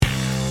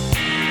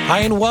Hi,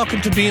 and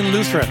welcome to Being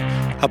Lutheran,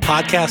 a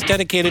podcast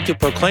dedicated to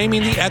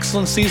proclaiming the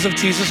excellencies of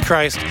Jesus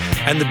Christ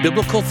and the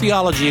biblical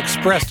theology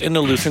expressed in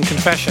the Lutheran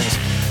Confessions.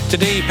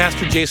 Today,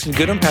 Pastor Jason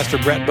Goodham, Pastor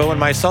Brett Bowe, and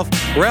myself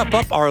wrap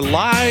up our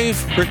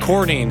live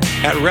recording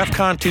at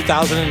RefCon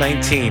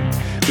 2019.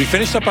 We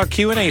finished up our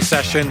Q&A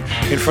session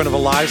in front of a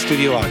live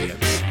studio audience.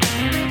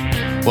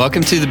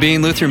 Welcome to the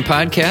Being Lutheran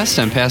podcast.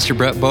 I'm Pastor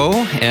Brett Bowe,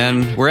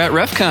 and we're at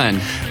RefCon.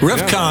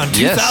 RefCon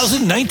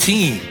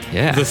 2019.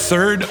 Yeah. The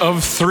third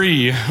of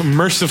three.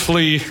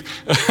 Mercifully,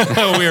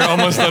 we are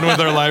almost done with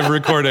our live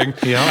recording.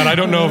 Yeah. And I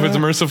don't know if it's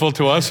merciful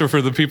to us or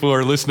for the people who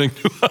are listening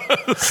to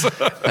us.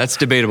 That's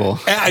debatable.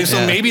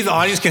 So maybe the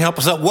audience can help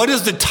us out. What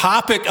is the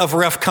topic of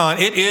RefCon?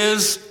 It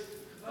is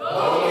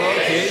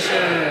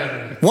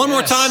vocation. One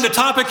more time, the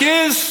topic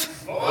is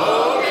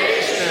vocation.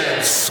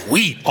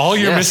 Sweet. All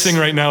you're missing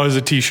right now is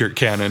a t-shirt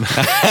cannon.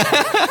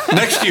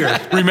 Next year.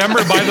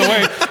 Remember, by the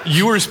way,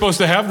 you were supposed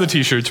to have the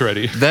t-shirts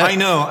ready. I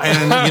know.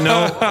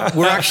 And,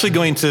 we're actually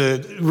going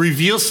to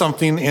reveal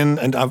something in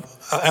an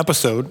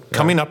episode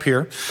coming up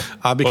here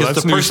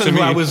because the person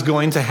who I was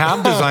going to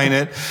have design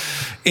it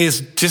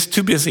is just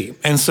too busy.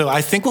 And so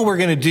I think what we're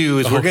going to do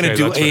is we're going to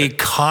do a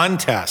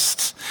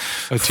contest.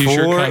 A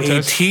t-shirt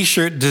contest? A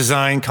t-shirt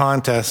design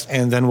contest,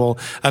 and then we'll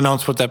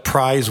announce what that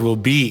prize will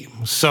be.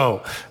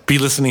 So be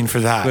listening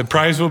for that. The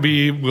prize will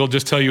be, we'll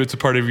just tell you it's a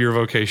part of your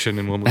vocation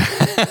and we'll move.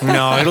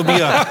 No, it'll be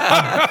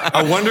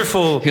a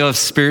wonderful... You'll have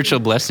spiritual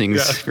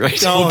blessings,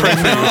 right? No,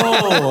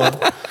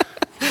 no.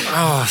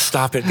 Oh,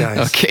 stop it,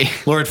 guys. Okay.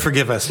 Lord,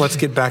 forgive us. Let's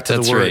get back to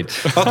the Word.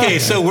 Right. Okay,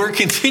 so we're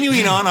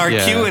continuing on our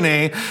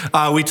Q&A.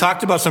 We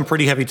talked about some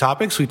pretty heavy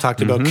topics. We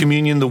talked about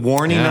communion, the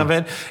warning of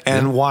it,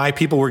 and why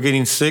people were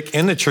getting sick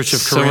in the Church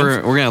of Corinth.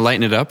 So we're going to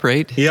lighten it up,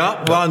 right?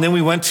 Yeah, well, and then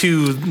we went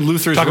to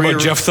Luther's... Talk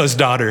about Jephthah's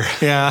daughter.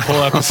 Yeah.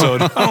 Whole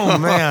episode. Oh,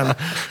 man.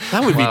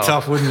 That would be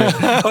tough, wouldn't it?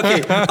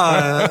 Okay,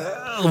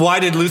 why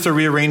did Luther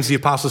rearrange the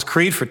Apostles'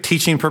 Creed? For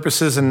teaching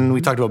purposes, and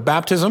we talked about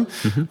baptism.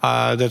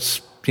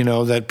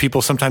 That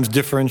people sometimes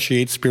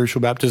differentiate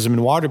spiritual baptism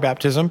and water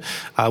baptism.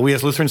 We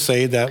as Lutherans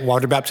say that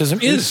water baptism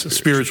is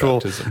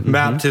spiritual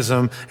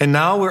baptism. And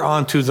now we're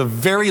on to the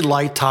very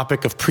light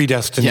topic of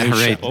predestination.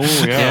 Yeah, right.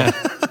 Oh, yeah.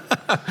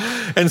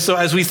 And so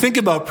as we think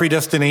about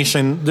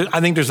predestination, I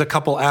think there's a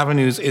couple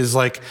avenues is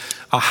like,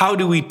 how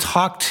do we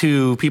talk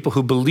to people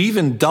who believe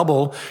in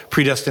double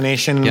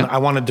predestination? Yep. I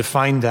want to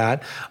define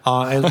that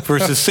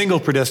versus single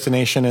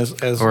predestination as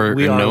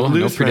we are no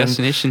Lutheran.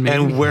 predestination, maybe.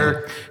 And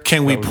where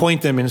can we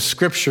point them in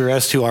Scripture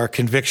as to our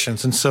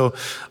convictions? And so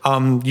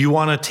you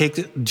want to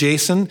take,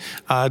 Jason,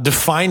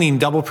 defining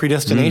double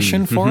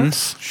predestination for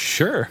us?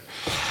 Sure.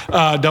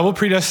 Double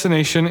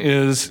predestination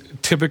is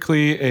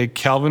typically a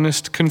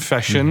Calvinist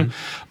confession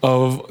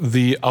of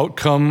the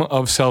outcome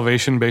of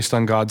salvation based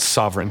on God's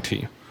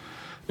sovereignty.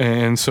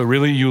 And so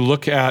really you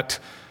look at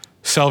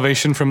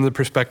salvation from the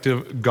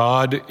perspective,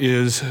 God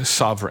is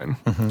sovereign.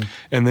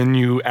 And then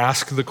you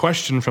ask the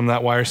question from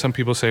that, why are some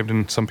people saved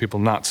and some people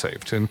not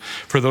saved? And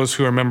for those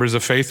who are members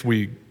of faith,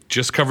 we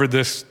just covered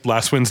this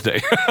last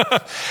Wednesday.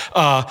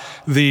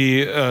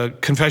 The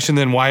confession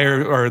then,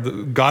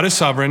 God is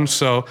sovereign,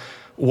 so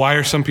why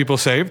are some people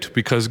saved?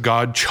 Because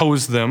God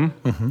chose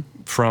them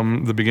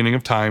from the beginning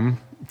of time,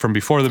 from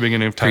before the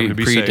beginning of time to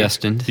be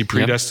predestined. saved. He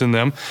predestined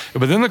them.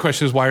 But then the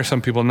question is, why are some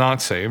people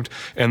not saved?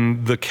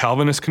 And the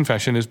Calvinist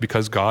confession is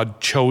because God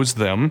chose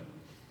them,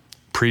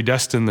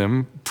 predestined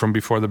them from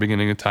before the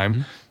beginning of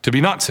time to be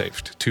not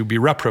saved, to be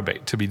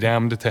reprobate, to be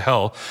damned to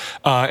hell.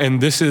 And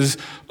this is,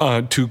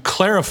 to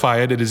clarify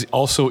it, it is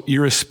also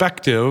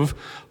irrespective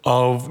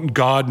of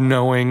God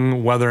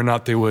knowing whether or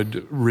not they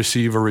would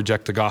receive or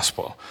reject the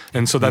gospel.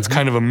 And so that's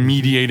kind of a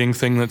mediating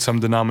thing that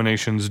some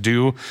denominations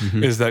do,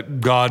 is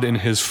that God in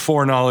his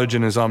foreknowledge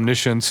and his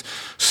omniscience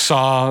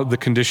saw the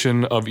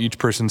condition of each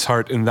person's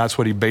heart, and that's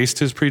what he based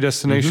his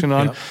predestination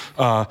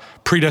on.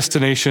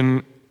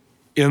 Predestination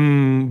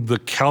in the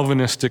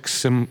Calvinistic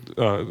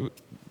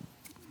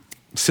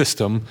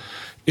system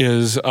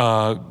is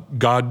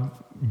God,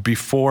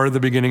 before the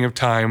beginning of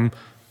time,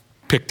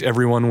 picked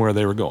everyone where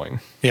they were going.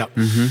 Yeah.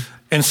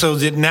 And so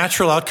the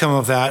natural outcome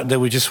of that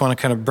we just want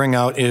to kind of bring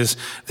out is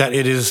that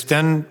it is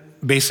then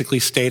basically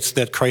states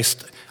that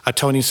Christ's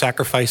atoning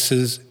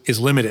sacrifices is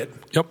limited.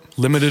 Yep,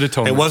 limited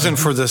atonement. It wasn't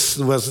for this.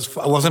 It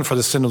wasn't for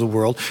the sin of the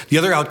world. The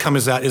other outcome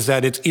is that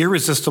it's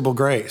irresistible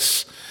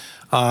grace,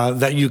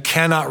 that you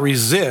cannot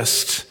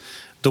resist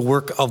the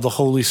work of the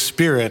Holy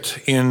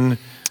Spirit in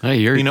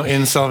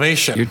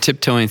salvation. You're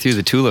tiptoeing through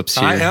the tulips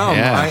here. I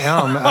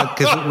am,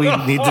 because we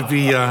need to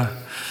be.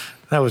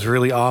 That was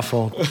really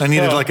awful. I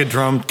needed like a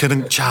drum.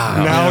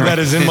 Now that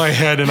is in my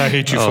head, and I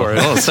hate you for it.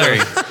 Oh, sorry.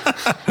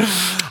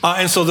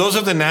 And so those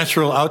are the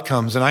natural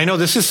outcomes. And I know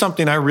this is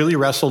something I really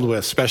wrestled with,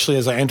 especially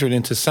as I entered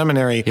into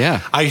seminary.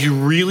 Yeah. I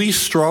really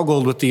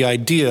struggled with the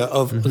idea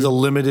of the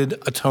limited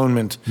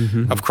atonement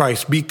of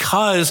Christ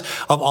because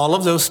of all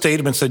of those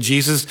statements that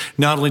Jesus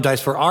not only dies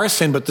for our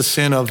sin, but the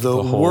sin of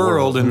the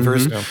world in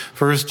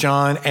First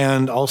John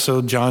and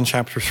also John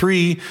chapter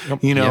 3,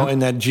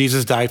 and that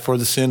Jesus died for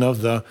the sin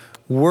of the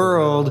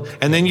world.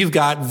 And then you've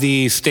got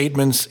the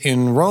statements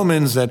in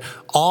Romans that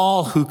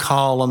all who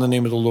call on the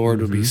name of the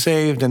Lord will be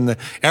saved, and the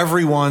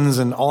everyone's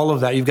and all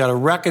of that. You've got to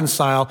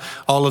reconcile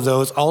all of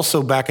those.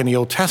 Also back in the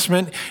Old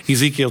Testament,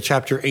 Ezekiel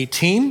chapter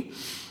 18,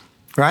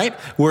 right?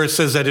 Where it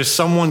says that if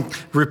someone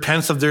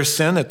repents of their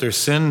sin, that their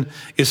sin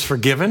is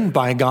forgiven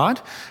by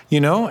God,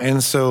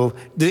 and so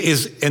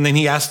and then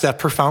he asked that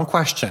profound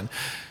question,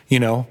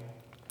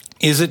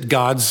 is it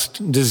God's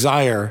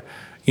desire,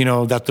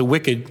 that the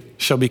wicked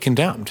shall be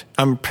condemned?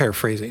 I'm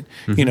paraphrasing,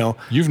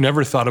 You've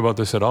never thought about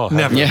this at all.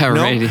 Never. Yeah,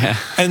 No. right. Yeah.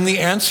 And the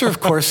answer, of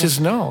course, is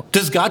no.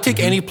 Does God take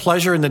any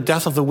pleasure in the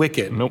death of the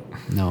wicked? Nope.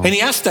 No. And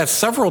he asked that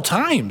several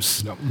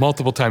times. No.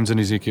 Multiple times in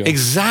Ezekiel.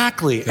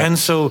 Exactly. And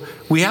so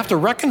we have to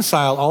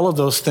reconcile all of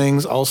those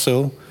things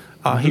also,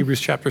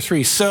 Hebrews chapter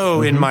 3.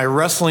 So in my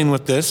wrestling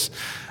with this,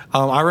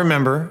 I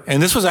remember,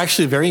 and this was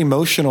actually a very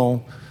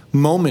emotional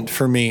moment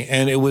for me,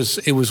 and it was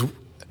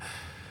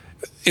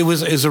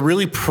a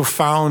really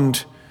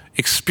profound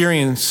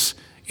experience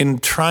in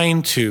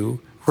trying to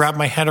wrap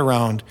my head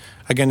around,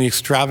 again, the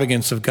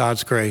extravagance of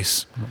God's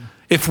grace.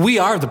 If we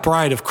are the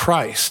bride of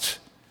Christ,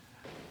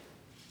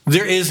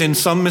 there is in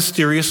some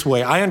mysterious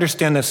way, I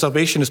understand that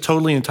salvation is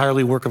totally and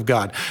entirely work of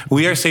God.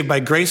 We are saved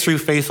by grace through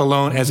faith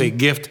alone as a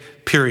gift,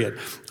 period.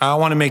 I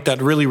want to make that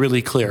really,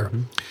 really clear.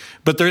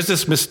 But there's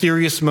this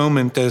mysterious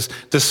moment as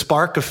the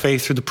spark of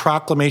faith through the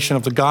proclamation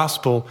of the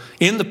gospel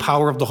in the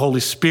power of the Holy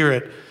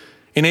Spirit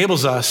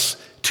enables us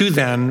to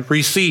then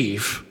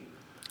receive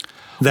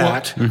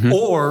that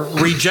or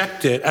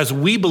reject it, as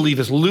we believe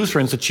as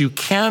Lutherans that you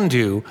can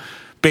do,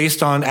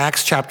 based on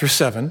Acts chapter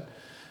 7,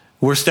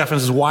 where Stephen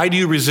says, why do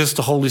you resist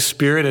the Holy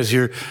Spirit as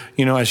your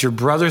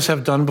brothers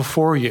have done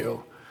before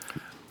you?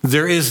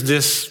 There is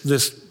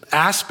this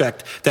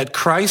aspect that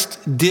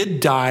Christ did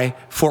die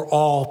for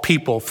all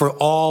people, for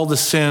all the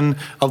sin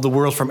of the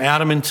world from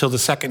Adam until the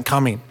second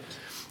coming.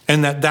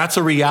 And that's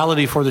a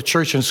reality for the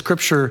church, and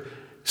Scripture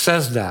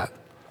says that.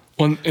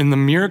 Well, in the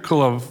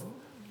miracle of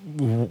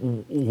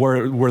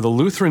where the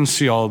Lutherans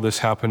see all of this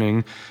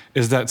happening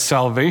is that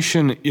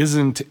salvation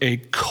isn't a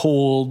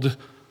cold,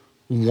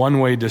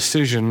 one-way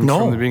decision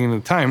from the beginning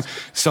of the time.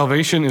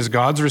 Salvation is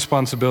God's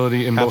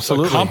responsibility in both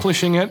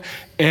accomplishing it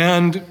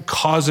and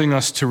causing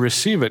us to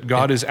receive it.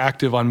 God is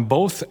active on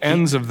both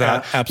ends of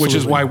that, which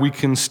is why we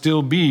can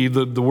still be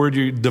the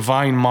word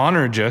divine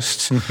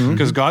monergists,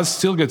 because God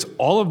still gets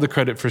all of the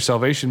credit for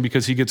salvation,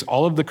 because he gets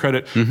all of the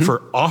credit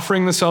for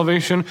offering the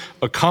salvation,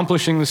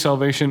 accomplishing the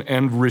salvation,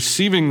 and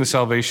receiving the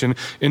salvation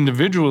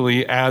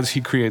individually as he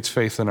creates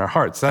faith in our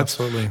hearts.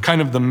 That's kind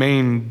of the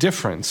main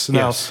difference.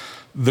 Now,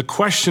 the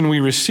question we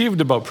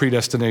received about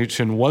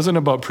predestination wasn't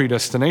about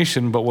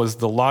predestination, but was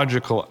the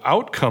logical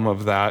outcome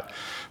of that,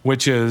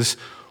 which is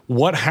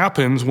what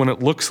happens when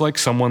it looks like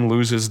someone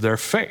loses their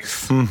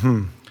faith.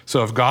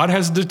 So if God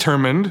has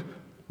determined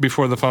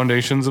before the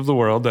foundations of the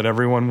world that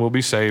everyone will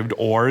be saved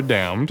or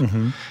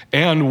damned,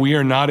 and we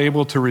are not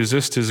able to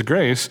resist his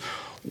grace,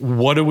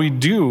 what do we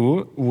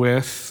do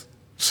with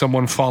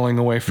someone falling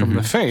away from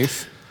the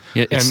faith?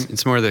 Yeah,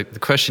 it's more the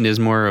question is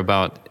more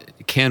about,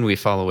 can we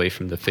fall away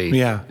from the faith?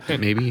 Yeah.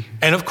 Maybe.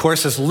 And of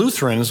course, as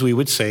Lutherans, we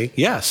would say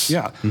yes.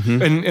 Yeah.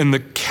 And the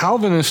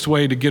Calvinist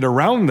way to get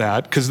around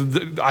that, because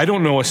I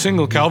don't know a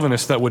single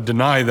Calvinist that would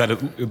deny that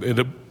it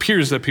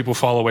appears that people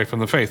fall away from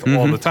the faith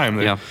all the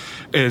time.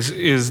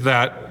 Is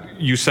that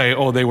you say,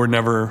 oh, they were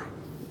never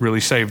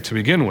really saved to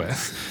begin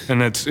with.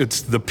 And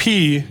it's the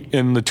P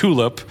in the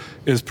tulip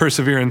is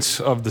perseverance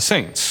of the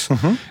saints.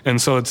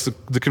 And so it's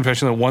the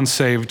confession that once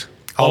saved,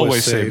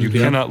 always saved. You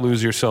cannot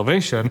lose your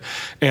salvation.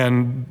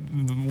 And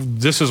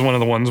this is one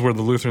of the ones where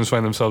the Lutherans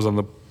find themselves on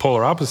the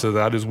polar opposite of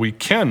that, is we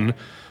can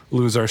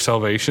lose our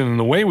salvation. And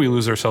the way we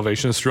lose our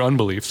salvation is through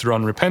unbelief, through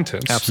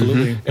unrepentance.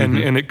 Absolutely.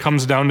 And it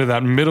comes down to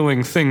that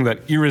middling thing,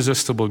 that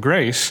irresistible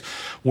grace,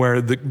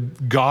 where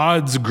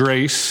God's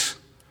grace,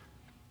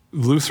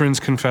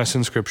 Lutherans confess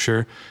in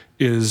Scripture,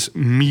 is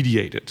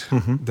mediated,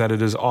 that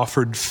it is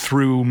offered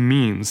through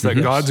means, that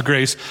God's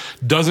grace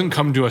doesn't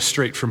come to us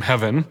straight from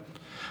heaven,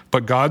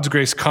 but God's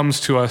grace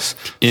comes to us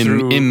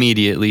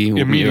immediately,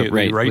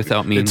 right?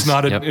 Without means. It's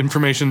not an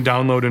information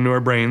download into our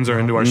brains or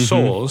into our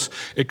souls.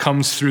 It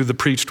comes through the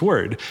preached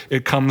word.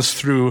 It comes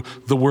through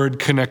the word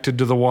connected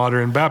to the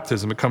water in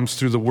baptism. It comes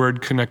through the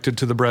word connected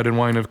to the bread and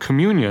wine of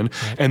communion.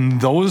 And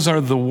those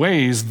are the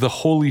ways the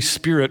Holy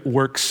Spirit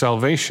works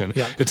salvation.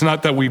 It's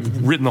not that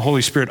we've written the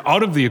Holy Spirit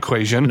out of the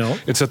equation.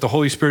 It's that the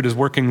Holy Spirit is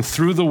working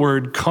through the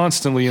word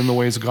constantly in the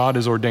ways God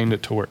has ordained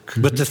it to work.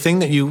 But the thing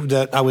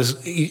that I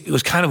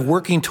was kind of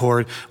working toward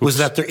was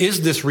that there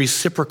is this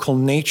reciprocal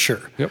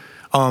nature,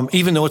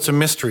 even though it's a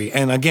mystery.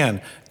 And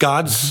again,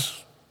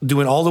 God's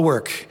doing all the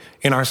work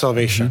in our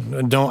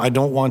salvation. I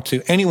don't want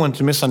anyone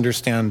to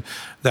misunderstand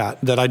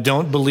that I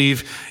don't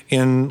believe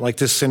in like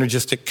this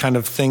synergistic kind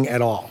of thing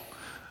at all.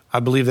 I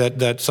believe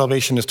that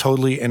salvation is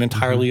totally and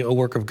entirely a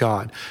work of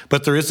God.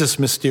 But there is this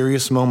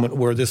mysterious moment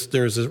where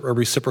there's a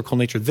reciprocal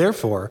nature.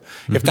 Therefore,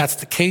 if that's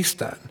the case,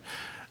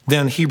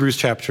 then Hebrews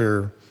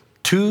chapter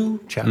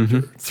 2,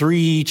 chapter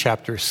 3,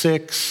 chapter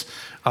 6,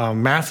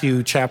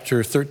 Matthew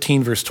chapter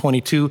 13, verse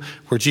 22,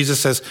 where Jesus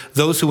says,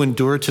 those who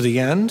endure to the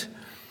end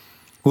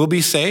will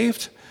be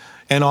saved.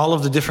 And all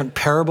of the different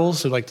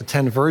parables, like the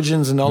 10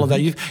 virgins and all of that,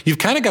 you've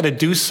kind of got to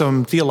do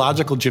some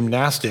theological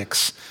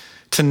gymnastics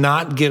to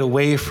not get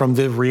away from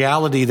the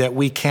reality that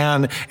we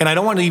can, and I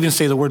don't want to even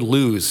say the word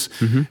lose,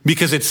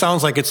 because it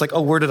sounds like it's like,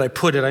 oh, where did I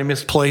put it? I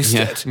misplaced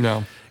it.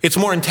 No. It's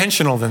more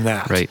intentional than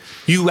that. Right.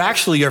 You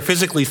actually are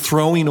physically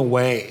throwing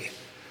away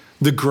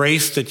the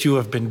grace that you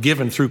have been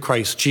given through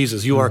Christ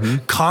Jesus. You are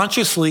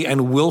consciously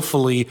and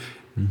willfully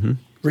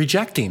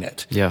rejecting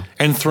it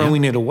and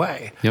throwing it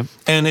away. Yep.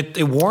 And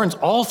it warns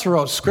all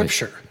throughout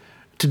Scripture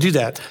to do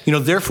that.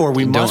 Therefore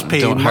we must pay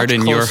don't much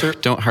harden closer.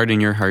 Don't harden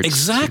your hearts.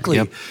 Exactly.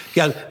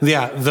 Yep.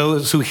 Yeah.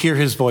 Those who hear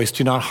his voice,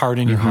 do not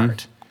harden your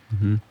heart.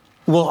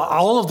 Well,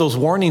 all of those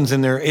warnings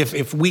in there,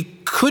 if we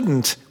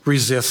couldn't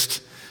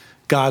resist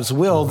God's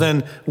will,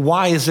 then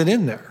why is it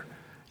in there?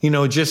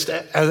 Just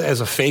as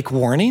a fake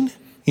warning,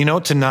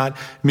 to not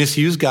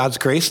misuse God's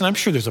grace. And I'm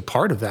sure there's a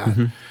part of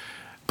that.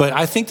 But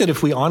I think that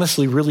if we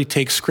honestly really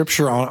take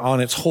Scripture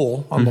on its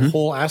whole, on the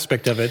whole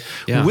aspect of it,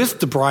 with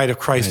the bride of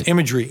Christ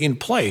imagery in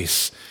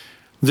place,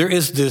 there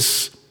is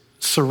this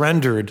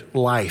surrendered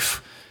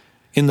life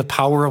in the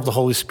power of the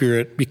Holy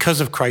Spirit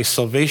because of Christ's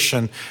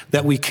salvation,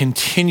 that we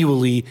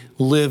continually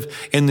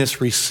live in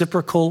this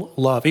reciprocal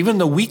love. Even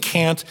though we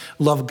can't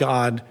love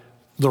God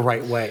the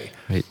right way,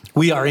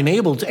 we are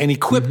enabled and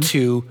equipped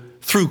to,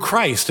 through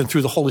Christ and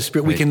through the Holy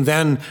Spirit, we can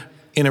then,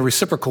 in a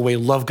reciprocal way,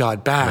 love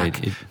God back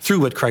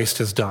through what Christ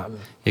has done.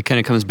 It kind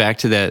of comes back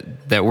to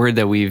that word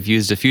that we've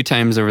used a few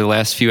times over the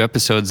last few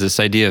episodes, this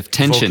idea of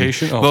tension.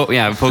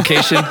 Vocation?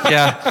 Vocation,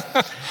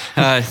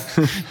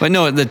 but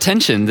no, the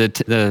tension,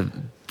 the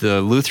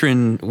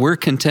Lutheran, we're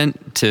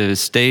content to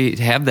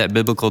have that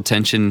biblical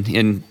tension.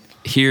 In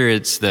here,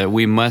 it's that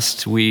we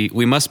must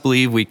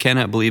believe, we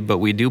cannot believe, but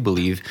we do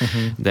believe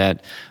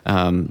that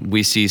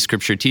we see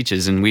Scripture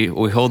teaches, and we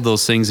hold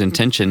those things in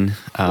tension.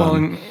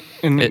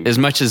 As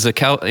much as the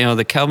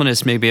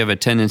Calvinists maybe have a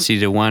tendency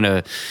to want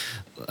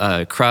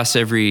to cross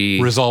every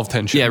resolve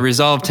tension. Yeah,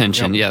 resolve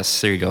tension.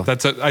 Yes, there you go.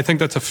 I think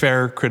that's a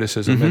fair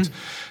criticism.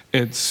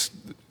 It's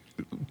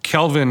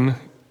Calvin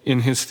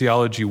in his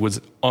theology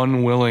was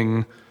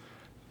unwilling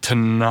to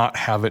not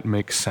have it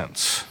make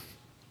sense,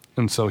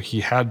 and so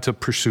he had to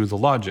pursue the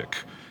logic.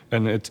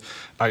 And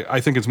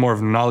I think it's more of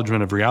an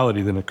acknowledgement of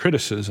reality than a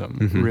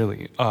criticism,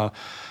 really.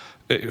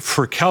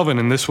 For Calvin,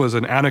 and this was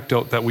an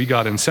anecdote that we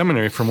got in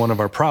seminary from one of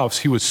our profs,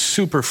 he was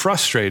super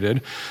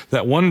frustrated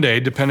that one day,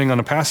 depending on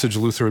a passage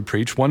Luther would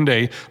preach, one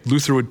day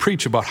Luther would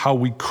preach about how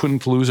we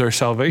couldn't lose our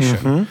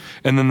salvation.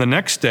 And then the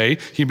next day,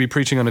 he'd be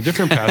preaching on a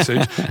different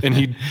passage, and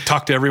he'd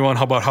talk to everyone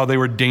about how they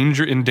were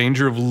in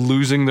danger of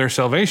losing their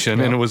salvation.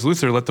 And it was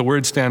Luther, let the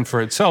word stand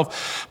for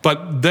itself.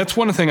 But that's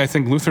one thing I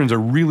think Lutherans are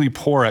really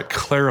poor at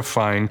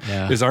clarifying,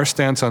 is our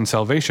stance on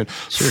salvation.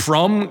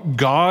 From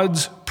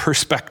God's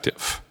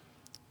perspective,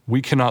 we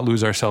cannot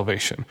lose our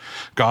salvation.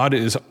 God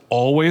is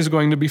always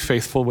going to be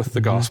faithful with the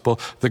gospel.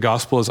 The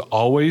gospel is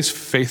always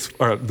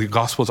the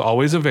gospel is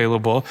always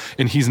available,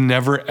 and he's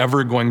never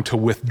ever going to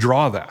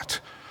withdraw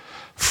that.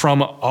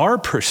 From our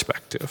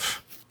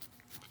perspective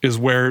is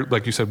where,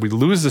 like you said, we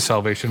lose the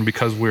salvation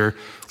because we're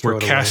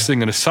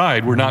casting it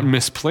aside. We're not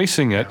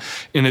misplacing it.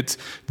 And it's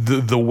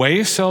the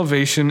way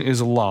salvation is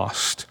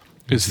lost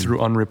is through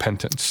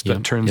unrepentance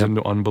that turns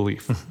into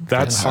unbelief.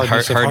 That's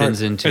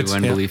hardens into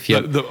unbelief.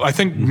 I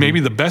think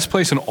maybe the best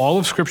place in all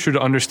of Scripture to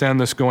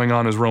understand this going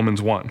on is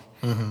Romans 1.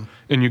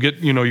 And you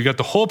get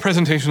the whole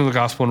presentation of the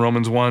gospel in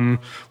Romans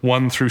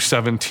 1 through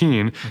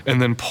 17,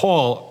 and then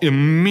Paul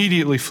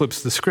immediately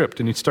flips the script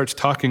and he starts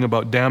talking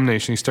about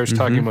damnation. He starts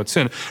talking about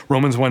sin.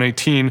 Romans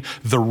 1:18,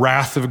 the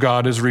wrath of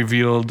God is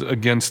revealed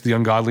against the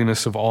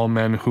ungodliness of all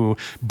men who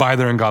by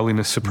their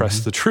ungodliness suppress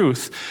the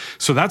truth.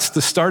 So that's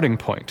the starting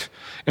point.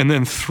 And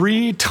then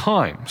 3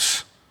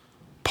 times,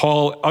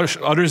 Paul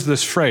utters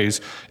this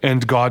phrase,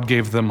 and God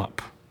gave them up.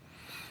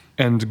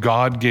 And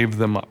God gave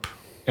them up.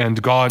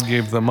 And God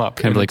gave them up.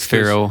 Kind of like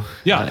Pharaoh.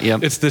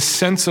 It's this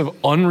sense of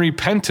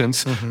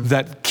unrepentance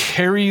that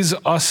carries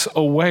us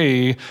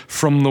away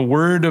from the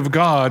Word of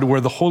God, where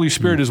the Holy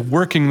Spirit is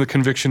working the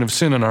conviction of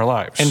sin in our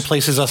lives. And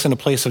places us in a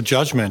place of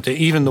judgment.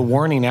 Even the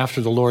warning after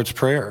the Lord's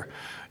Prayer,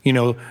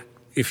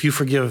 if you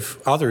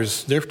forgive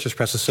others their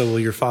trespasses, so will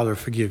your Father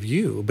forgive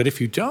you. But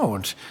if you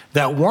don't,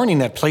 that warning,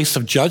 that place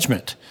of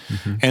judgment,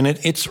 and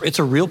it's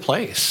a real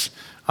place.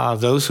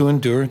 Those who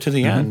endure to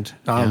the end.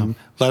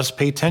 Let us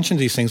pay attention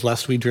to these things,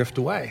 lest we drift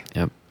away.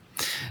 Yep.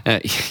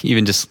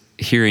 Even just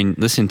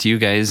listening to you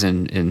guys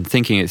and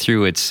thinking it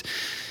through, I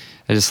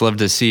just love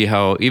to see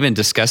how even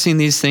discussing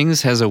these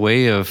things has a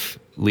way of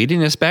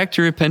leading us back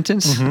to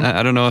repentance.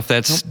 I don't know if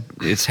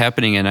it's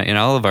happening in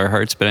all of our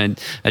hearts, but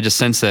I just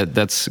sense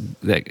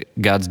that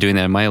God's doing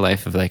that in my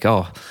life of like,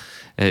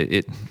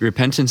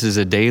 repentance is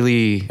a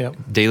daily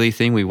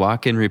thing. We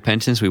walk in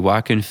repentance, we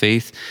walk in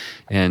faith,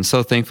 and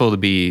so thankful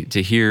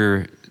to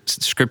hear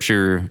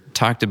Scripture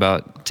talked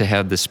about, to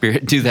have the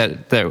Spirit do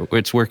that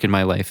it's work in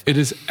my life. It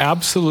is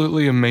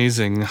absolutely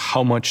amazing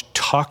how much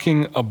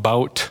talking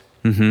about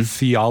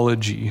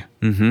Theology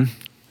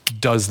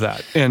does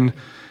that.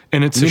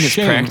 And it's You a mean it's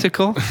shame.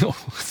 practical?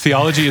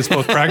 Theology is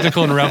both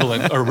practical and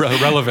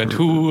relevant.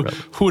 Who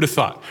would have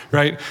thought,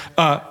 right?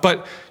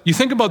 But you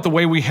think about the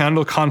way we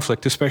handle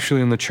conflict,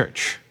 especially in the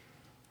church.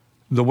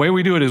 The way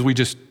we do it is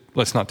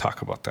let's not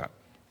talk about that.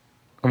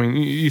 I mean,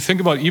 you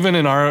think about even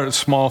in our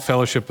small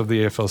fellowship of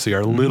the AFLC,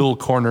 our little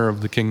corner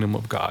of the kingdom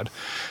of God,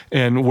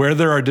 and where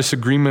there are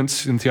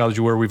disagreements in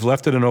theology, where we've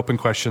left it an open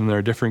question, there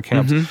are different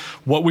camps,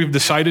 what we've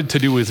decided to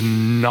do is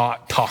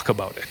not talk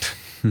about it.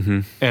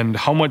 And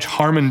how much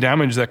harm and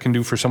damage that can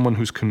do for someone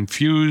who's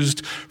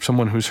confused,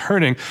 someone who's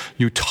hurting.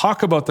 You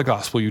talk about the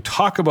gospel, you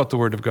talk about the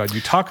word of God,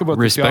 you talk about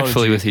respectfully the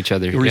theology, with each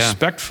other.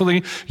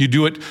 respectfully. You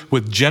do it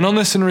with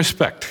gentleness and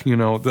respect. You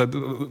know,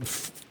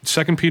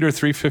 2 Peter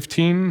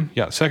 3:15.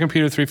 Yeah, 2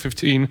 Peter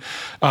 3:15.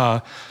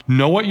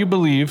 Know what you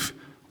believe,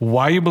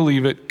 why you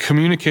believe it,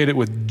 communicate it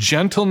with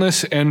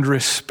gentleness and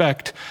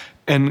respect.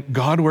 And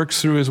God works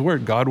through his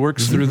word. God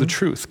works through the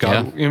truth.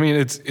 I mean,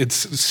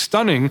 it's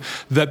stunning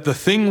that the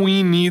thing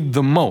we need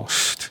the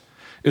most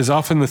is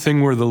often the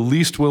thing we're the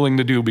least willing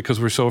to do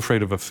because we're so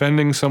afraid of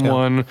offending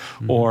someone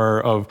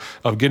or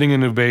of getting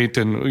in a debate.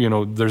 And, you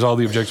know, there's all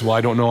the objections. Well,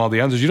 I don't know all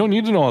the answers. You don't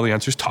need to know all the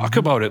answers. Talk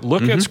about it.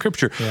 Look at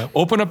Scripture.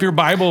 Open up your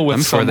Bible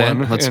with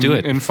someone Let's do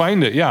it. and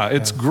find it. Yeah,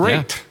 it's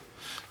great.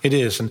 It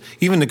is. And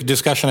even the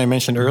discussion I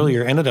mentioned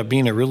earlier ended up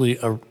being a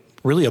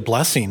really a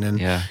blessing. And,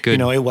 good. you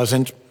know, it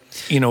wasn't,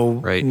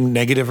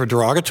 negative or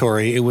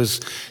derogatory. It was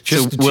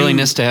just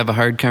willingness to have a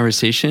hard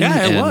conversation.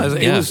 Yeah, it was.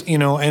 It was,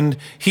 and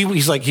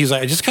he's like,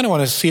 I just kind of want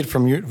to see it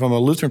from a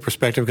Lutheran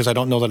perspective because I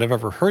don't know that I've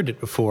ever heard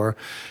it before.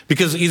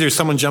 Because either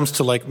someone jumps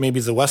to like maybe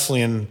the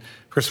Wesleyan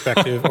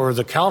perspective or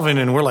the Calvin,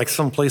 and we're like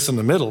someplace in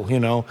the middle,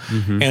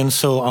 And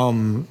so,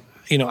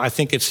 I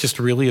think it's just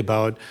really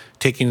about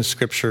taking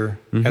Scripture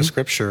as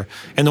Scripture.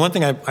 And the one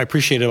thing I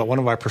appreciated about one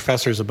of our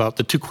professors about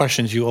the two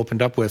questions you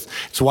opened up with,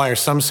 is why are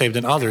some saved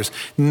and others?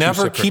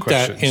 Never keep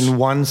that in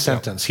one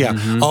sentence.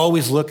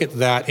 Always look at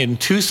that in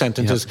two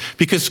sentences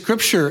because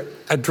Scripture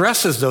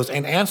addresses those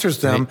and answers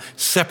them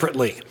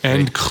separately.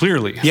 And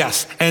clearly.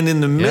 Yes. And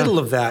in the middle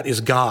of that is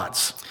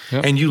God's.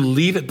 And you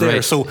leave it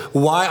there. So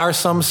why are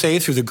some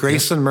saved through the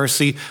grace and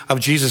mercy of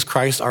Jesus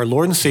Christ, our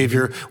Lord and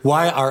Savior?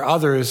 Why are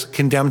others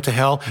condemned to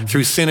hell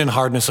through sin and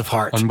hardness of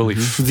heart?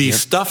 Unbelief. The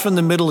stuff in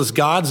the middle is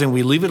God's, and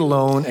we leave it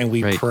alone and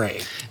we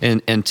pray.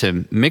 And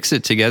to mix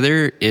it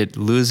together, it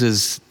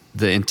loses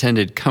the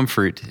intended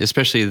comfort,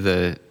 especially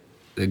the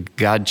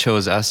God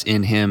chose us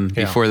in him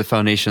before the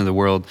foundation of the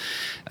world.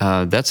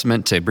 That's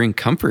meant to bring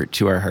comfort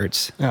to our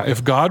hearts. Yeah,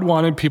 if God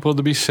wanted people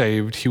to be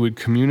saved, he would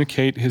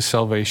communicate his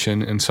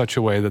salvation in such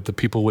a way that the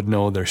people would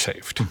know they're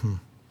saved.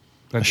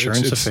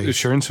 Assurance of faith.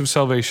 Assurance of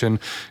salvation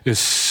is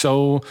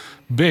so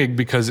big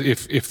because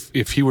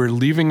if he were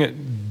leaving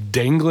it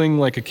dangling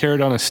like a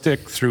carrot on a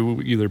stick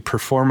through either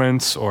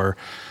performance or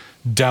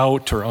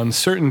doubt or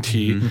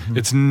uncertainty,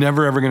 it's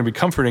never ever going to be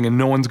comforting, and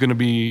no one's going to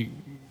be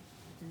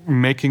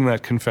making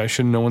that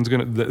confession. No one's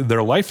going to,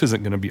 their life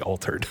isn't going to be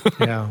altered.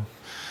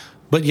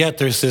 But yet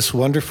there's this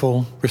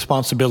wonderful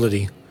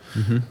responsibility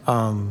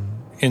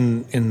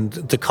in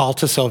the call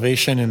to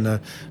salvation and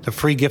the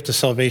free gift of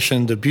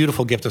salvation, the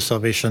beautiful gift of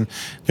salvation.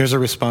 There's a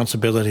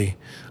responsibility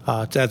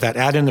that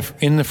add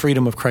in the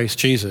freedom of Christ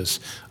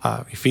Jesus.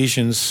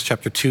 Ephesians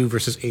chapter 2,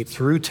 verses 8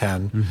 through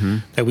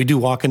 10, that we do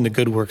walk in the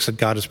good works that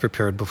God has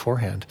prepared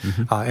beforehand.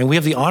 And we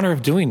have the honor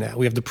of doing that.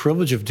 We have the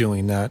privilege of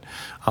doing that.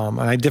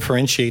 And I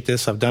differentiate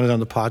this. I've done it on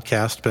the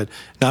podcast, but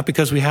not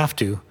because we have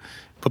to,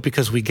 but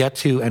because we get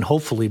to, and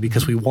hopefully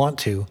because we want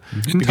to,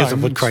 because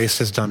of what Christ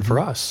has done for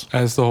us.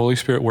 As the Holy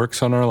Spirit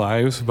works on our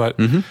lives. But,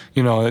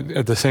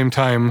 at the same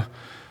time,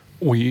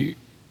 we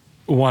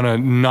want to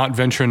not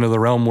venture into the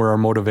realm where our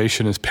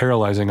motivation is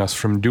paralyzing us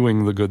from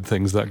doing the good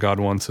things that God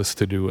wants us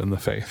to do in the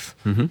faith.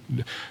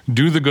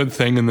 Do the good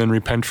thing and then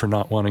repent for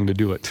not wanting to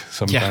do it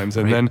sometimes.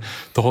 And then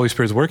the Holy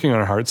Spirit's working on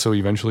our hearts, so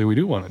eventually we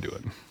do want to do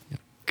it.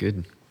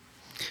 Good.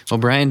 Well,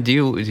 Brian, do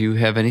you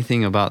have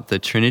anything about the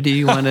Trinity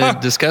you want to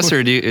discuss, or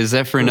is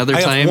that for another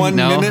time? I have 1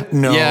 minute?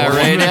 No. Yeah,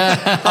 right.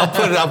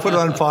 I'll put it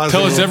on pause.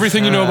 Tell us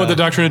everything you know about the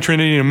doctrine of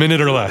Trinity in a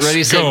minute or less.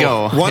 Ready, set,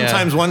 go. 1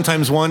 times 1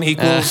 times 1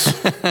 equals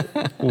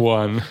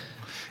 1.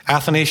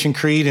 Athanasian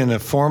Creed in a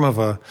form of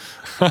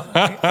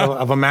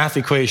a math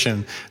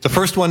equation. The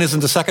first one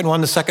isn't the second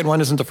one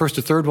isn't the first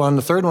or third one,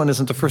 the third one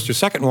isn't the first or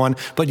second one,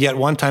 but yet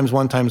 1 times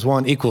 1 times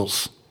 1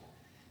 equals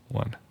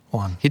 1.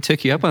 He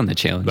took you up on the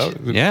challenge.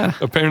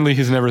 Apparently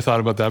he's never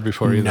thought about that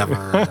before either. Never.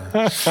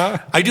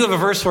 I do have a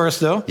verse for us,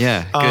 though.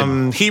 Yeah,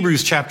 good.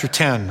 Hebrews chapter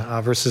 10,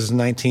 verses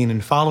 19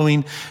 and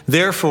following.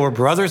 Therefore,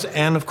 brothers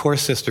and, of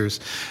course, sisters,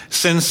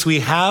 since we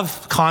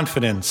have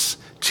confidence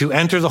to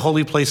enter the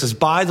holy places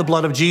by the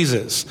blood of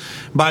Jesus,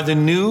 by the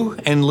new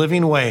and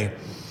living way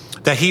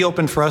that he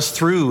opened for us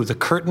through the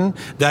curtain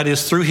that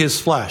is through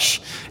his flesh.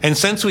 And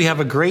since we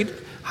have a great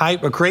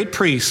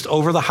priest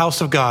over the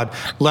house of God,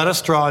 let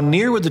us draw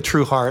near with the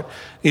true heart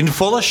in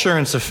full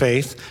assurance of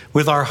faith,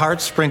 with our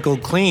hearts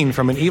sprinkled clean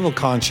from an evil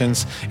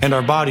conscience and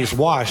our bodies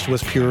washed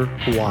with pure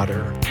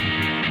water.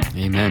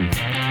 Amen.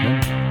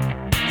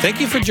 Thank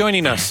you for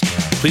joining us.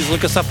 Please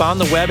look us up on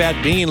the web at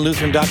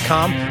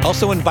beinglutheran.com.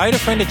 Also invite a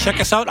friend to check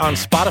us out on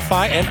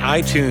Spotify and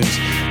iTunes.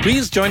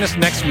 Please join us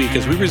next week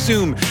as we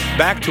resume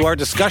back to our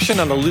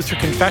discussion on the Luther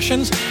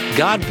Confessions.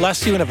 God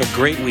bless you and have a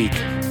great week.